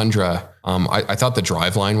that Tundra, I thought the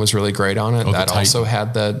driveline was really great on it. That also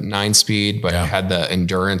had the 9-speed, but it had the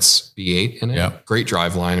Endurance V8 in it. Yeah. Great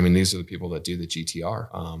driveline. I mean, these are the people that do the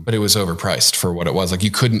GTR, but it was overpriced for what it was. Like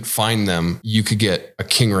you couldn't find them. You could get a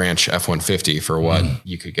King Ranch F-150 for what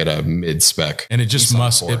you could get a mid-spec. And it just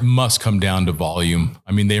must come down to volume.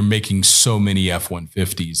 I mean, they're making so many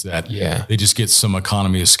F-150s that they just get some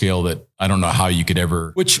economy of scale that I don't know how you could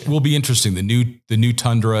ever, which will be interesting. The new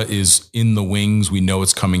Tundra is in the wings. We know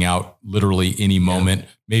it's coming out literally any moment.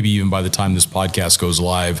 Maybe even by the time this podcast goes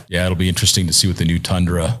live. Yeah, it'll be interesting to see what the new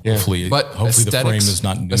Tundra. Yeah. Hopefully the frame is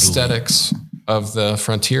not noodly. Aesthetics of the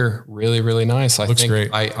Frontier. Really, really nice. Looks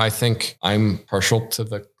great. I think I'm partial to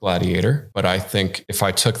the Gladiator, but I think if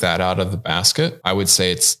I took that out of the basket, I would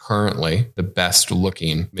say it's currently the best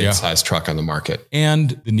looking mid-size truck on the market.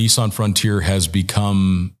 And the Nissan Frontier has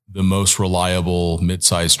become the most reliable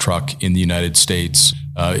mid-size truck in the United States.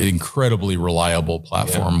 Incredibly reliable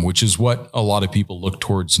platform, which is what a lot of people look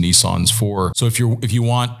towards Nissans for. So if you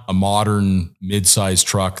want a modern mid-size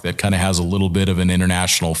truck that kind of has a little bit of an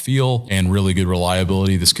international feel and really good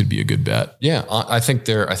reliability, this could be a good bet. Yeah, I think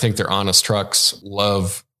they're honest trucks.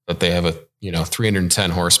 Love that they have a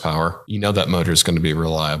 310 horsepower. You know that motor is going to be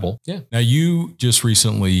reliable. Yeah. Now you just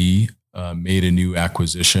recently made a new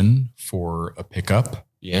acquisition for a pickup.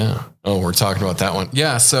 Yeah. Oh, we're talking about that one.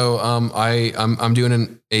 Yeah. So I'm doing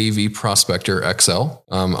an AEV Prospector XL.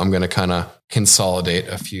 I'm going to kind of consolidate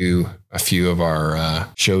a few of our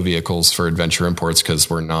show vehicles for Adventure Imports because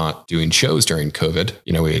we're not doing shows during COVID.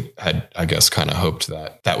 We had, I guess, kind of hoped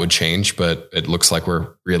that would change, but it looks like we're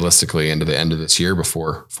realistically into the end of this year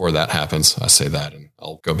before that happens. I say that, and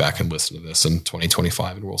I'll go back and listen to this in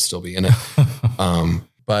 2025, and we'll still be in it.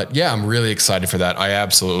 But yeah, I'm really excited for that. I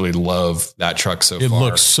absolutely love that truck so far. It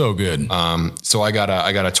looks so good. So I got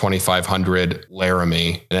a 2500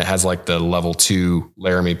 Laramie, and it has like the level 2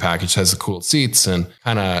 Laramie package. It has the cooled seats and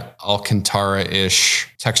kind of Alcantara-ish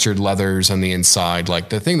textured leathers on the inside. Like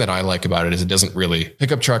the thing that I like about it is it doesn't really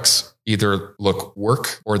pickup trucks either look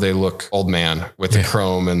work or they look old man with the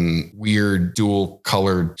chrome and weird dual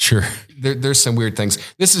colored. Sure. There's some weird things.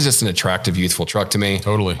 This is just an attractive, youthful truck to me.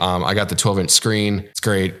 Totally. I got the 12-inch screen. It's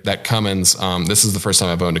great. That Cummins. This is the first time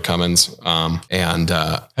I've owned a Cummins. How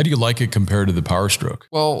do you like it compared to the Power Stroke?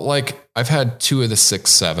 Well, like I've had 2 of the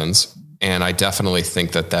 6.7s, and I definitely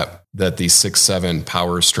think that the 6.7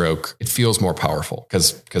 Power Stroke, it feels more powerful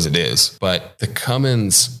because it is. But the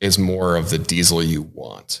Cummins is more of the diesel you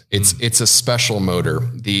want. It's a special motor.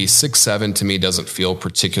 The 6.7 to me doesn't feel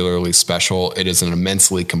particularly special. It is an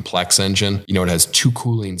immensely complex engine. It has 2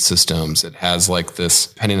 cooling systems. It has like this,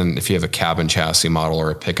 depending on if you have a cabin chassis model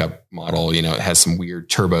or a pickup model, it has some weird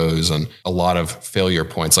turbos and a lot of failure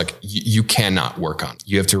points. Like you cannot work on it.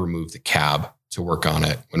 You have to remove the cab to work on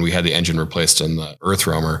it. When we had the engine replaced in the Earth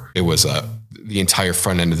Roamer, it was the entire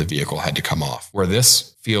front end of the vehicle had to come off. Where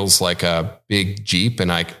this feels like a big Jeep,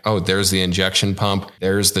 and there's the injection pump,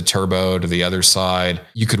 there's the turbo to the other side.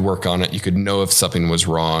 You could work on it. You could know if something was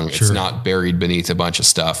wrong. Sure. It's not buried beneath a bunch of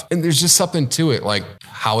stuff. And there's just something to it, like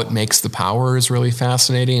how it makes the power is really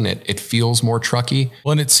fascinating. It feels more trucky.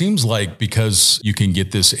 Well, and it seems like because you can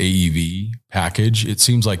get this AEV package, it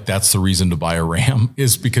seems like that's the reason to buy a Ram,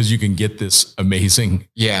 is because you can get this amazing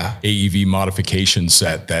AEV modification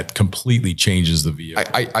set that completely changes the vehicle.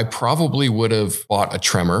 I probably would have bought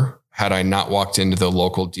a Tremor had I not walked into the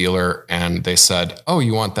local dealer and they said, "Oh,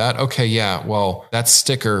 you want that? Okay, yeah. Well, that's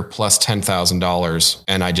sticker plus $10,000."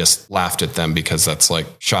 And I just laughed at them because that's like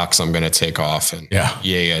shocks I'm going to take off. And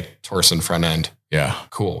a Torsen front end. Yeah.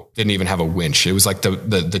 Cool. Didn't even have a winch. It was like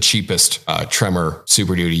the cheapest Tremor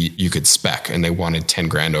Super Duty you could spec, and they wanted 10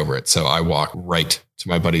 grand over it. So I walked right to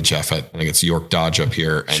my buddy Jeff at, I think it's York Dodge up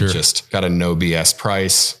here, and just got a no BS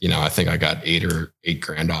price. I think I got $8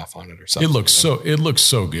 grand off on it or something. It looks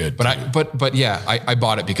so good. But I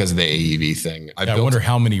bought it because of the AEV thing. I wonder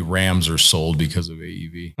how many Rams are sold because of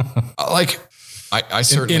AEV. I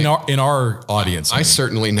certainly in our audience, I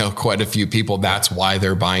certainly know quite a few people. That's why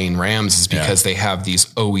they're buying Rams, is because they have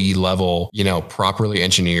these OE level, properly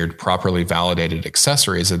engineered, properly validated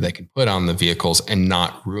accessories that they can put on the vehicles and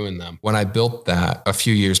not ruin them. When I built that a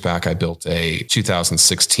few years back, I built a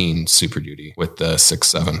 2016 Super Duty with the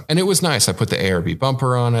 6.7, and it was nice. I put the ARB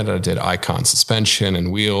bumper on it. I did Icon suspension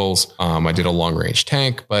and wheels. I did a long range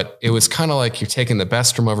tank, but it was kind of like you're taking the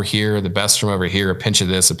best from over here, the best from over here, a pinch of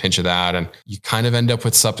this, a pinch of that, and you kind of end up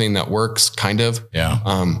with something that works kind of.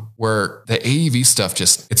 Where the AEV stuff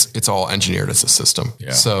it's all engineered as a system.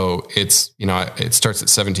 So it's, it starts at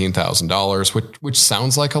 $17,000, which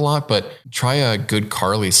sounds like a lot, but try a good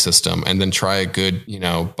Carly system and then try a good,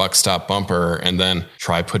 buck stop bumper, and then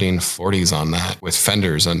try putting 40s on that with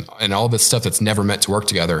fenders and all this stuff that's never meant to work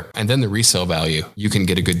together. And then the resale value, you can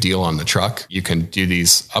get a good deal on the truck. You can do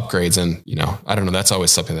these upgrades, and, I don't know. That's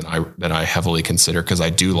always something that I heavily consider, because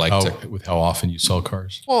I do like with how often you sell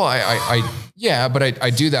cars. Well, I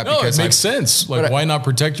do that because it makes sense. Why not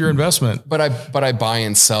protect your investment? But I buy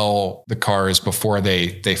and sell the cars before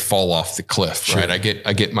they fall off the cliff, right? I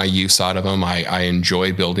get my use out of them. I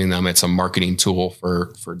enjoy building them. It's a marketing tool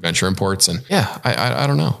for Adventure Imports, and I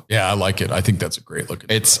don't know. Yeah, I like it. I think that's a great look.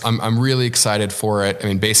 I'm really excited for it. I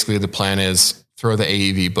mean, basically the plan is throw the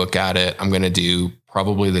AEV book at it. I'm going to do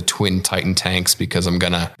probably the twin Titan tanks, because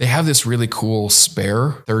they have this really cool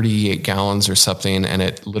spare 38 gallons or something. And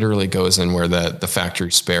it literally goes in where the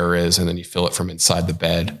factory spare is. And then you fill it from inside the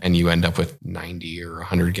bed and you end up with 90 or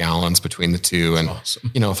 100 gallons between the two. And,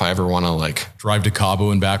 awesome. If I ever want to like drive to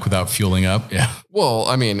Cabo and back without fueling up. Yeah. Well,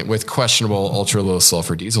 I mean, with questionable ultra low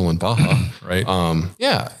sulfur diesel in Baja. Right.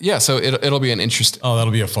 Yeah. So it'll be an interesting. Oh,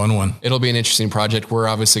 that'll be a fun one. It'll be an interesting project. We're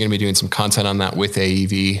obviously going to be doing some content on that with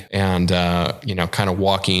AEV and, kind of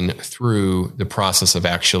walking through the process of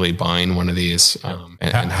actually buying one of these. And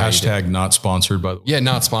hashtag not sponsored, by the way. Yeah,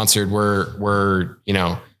 not sponsored. We're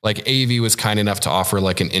like AEV was kind enough to offer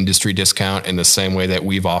like an industry discount in the same way that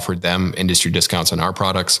we've offered them industry discounts on our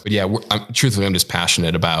products. But yeah, truthfully, I'm just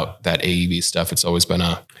passionate about that AEV stuff. It's always been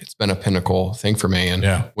a pinnacle thing for me.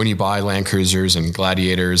 And when you buy Land Cruisers and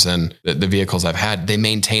Gladiators and the vehicles I've had, they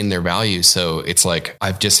maintain their value. So it's like,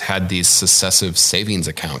 I've just had these successive savings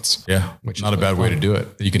accounts. Yeah. Which is not a bad way to do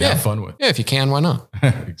it that you can have fun with. Yeah. If you can, why not?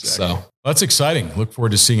 Exactly. So. That's exciting. Look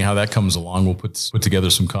forward to seeing how that comes along. We'll put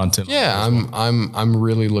together some content. Yeah, I'm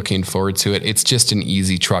really looking forward to it. It's just an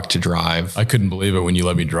easy truck to drive. I couldn't believe it when you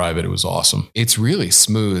let me drive it. It was awesome. It's really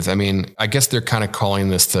smooth. I mean, I guess they're kind of calling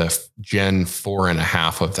this the Gen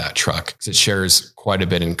 4.5 of that truck, because it shares quite a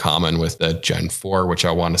bit in common with the Gen 4, which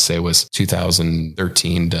I want to say was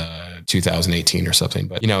 2013 to 2018 or something.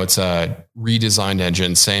 But it's a redesigned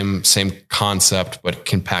engine, same concept, but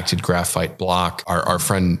compacted graphite block. Our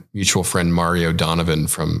mutual friend Mario Donovan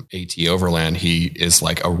from AT Overland, he is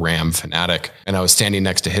like a Ram fanatic. And I was standing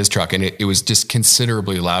next to his truck and it was just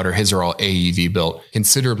considerably louder. His are all AEV built,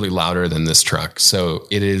 considerably louder than this truck. So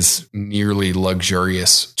it is nearly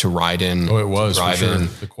luxurious to ride in. Oh, it was for sure.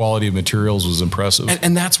 The quality of materials was impressive.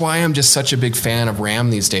 And that's why I'm just such a big fan of Ram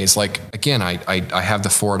these days. Like, again, I have the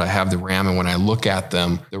Ford, I have the Ram. And when I look at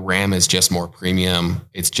them, the Ram is just more premium.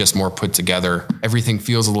 It's just more put together. Everything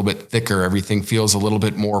feels a little bit thicker. Everything feels a little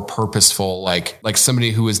bit more purposeful. Like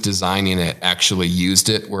somebody who was designing it actually used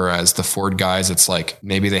it. Whereas the Ford guys, it's like,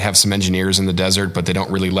 maybe they have some engineers in the desert, but they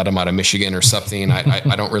don't really let them out of Michigan or something.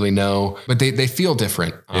 I don't really know, but they feel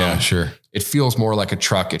different. Yeah, sure. It feels more like a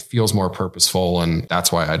truck. It feels more purposeful. And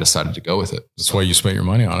that's why I decided to go with it. That's why you spent your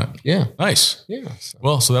money on it. Yeah. Nice. Yeah.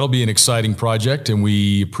 So that'll be an exciting project. And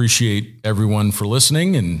we appreciate everyone for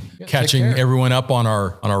listening and catching everyone up on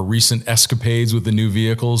our recent escapades with the new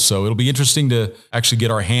vehicles. So it'll be interesting to actually get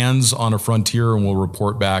our hands on a Frontier, and we'll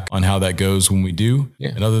report back on how that goes when we do.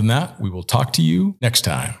 Yeah. And other than that, we will talk to you next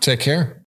time. Take care.